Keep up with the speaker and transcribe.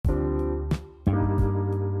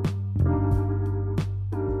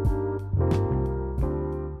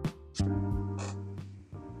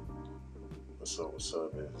what's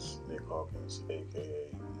up? It's Nick Hawkins,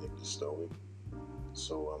 aka Nick the Stoic.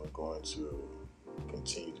 So I'm going to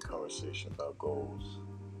continue the conversation about goals,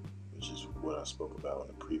 which is what I spoke about in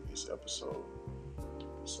the previous episode.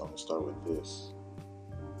 So I'm gonna start with this.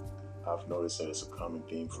 I've noticed that it's a common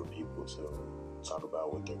theme for people to talk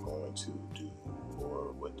about what they're going to do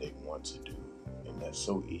or what they want to do, and that's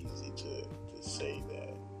so easy to say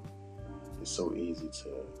that. It's so easy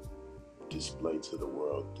to display to the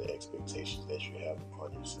world the expectations that you have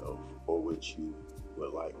upon yourself or what you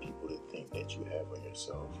would like people to think that you have on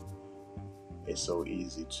yourself. It's so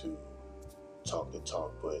easy to talk the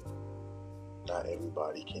talk, but not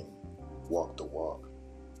everybody can walk the walk,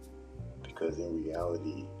 because in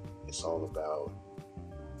reality it's all about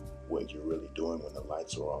what you're really doing when the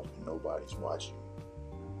lights are off and nobody's watching,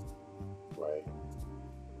 right?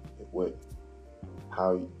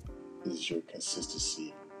 How is your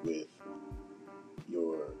consistency with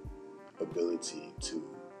your ability to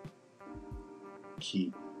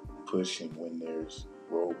keep pushing when there's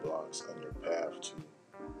roadblocks on your path to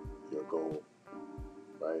your goal,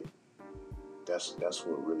 right? That's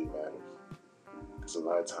what really matters. Because a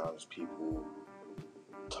lot of times people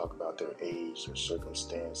talk about their age, their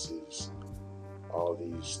circumstances, all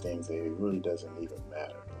these things that it really doesn't even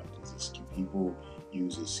matter. Like people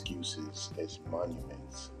use excuses as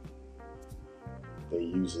monuments. They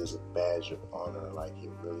use it as a badge of honor, like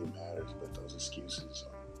it really matters, but those excuses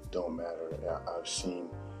don't matter. I've seen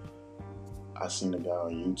a guy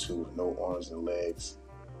on YouTube with no arms and legs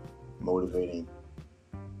motivating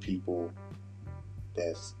people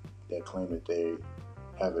that claim that they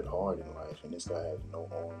have it hard in life, and this guy has no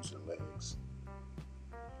arms or legs.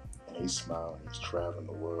 And he's smiling, he's traveling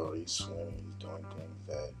the world, he's swimming, he's doing things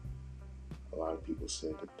that a lot of people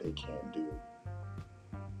said that they can't do.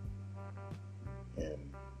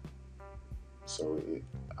 And so it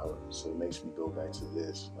makes me go back to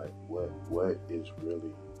this, like what is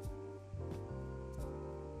really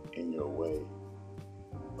in your way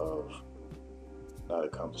of not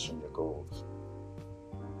accomplishing your goals?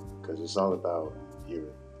 Because it's all about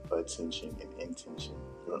your attention and intention.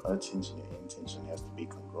 Your attention and intention has to be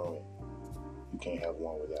congruent. You can't have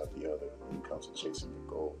one without the other when it comes to chasing your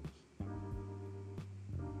goals.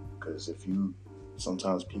 Because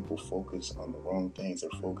sometimes people focus on the wrong things.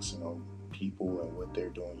 They're focusing on people and what they're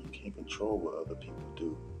doing. You can't control what other people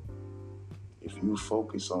do. If you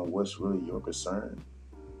focus on what's really your concern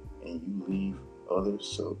and you leave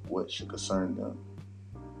others to what should concern them,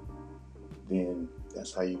 then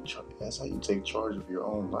that's how you take charge of your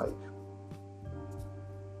own life.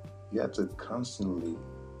 You have to constantly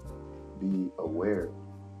be aware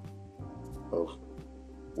of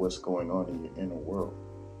what's going on in your inner world,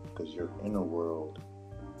 because your inner world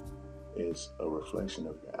is a reflection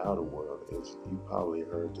of your outer world. You probably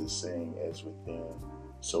heard this saying, as within,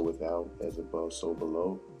 so without, as above, so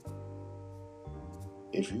below.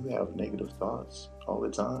 If you have negative thoughts all the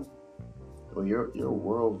time, well, your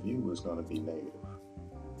worldview is going to be negative.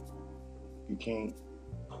 You can't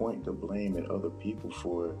point the blame at other people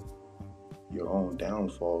for your own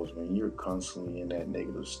downfalls when you're constantly in that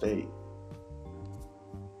negative state.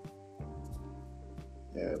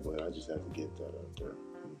 Yeah, but I just have to get that out there.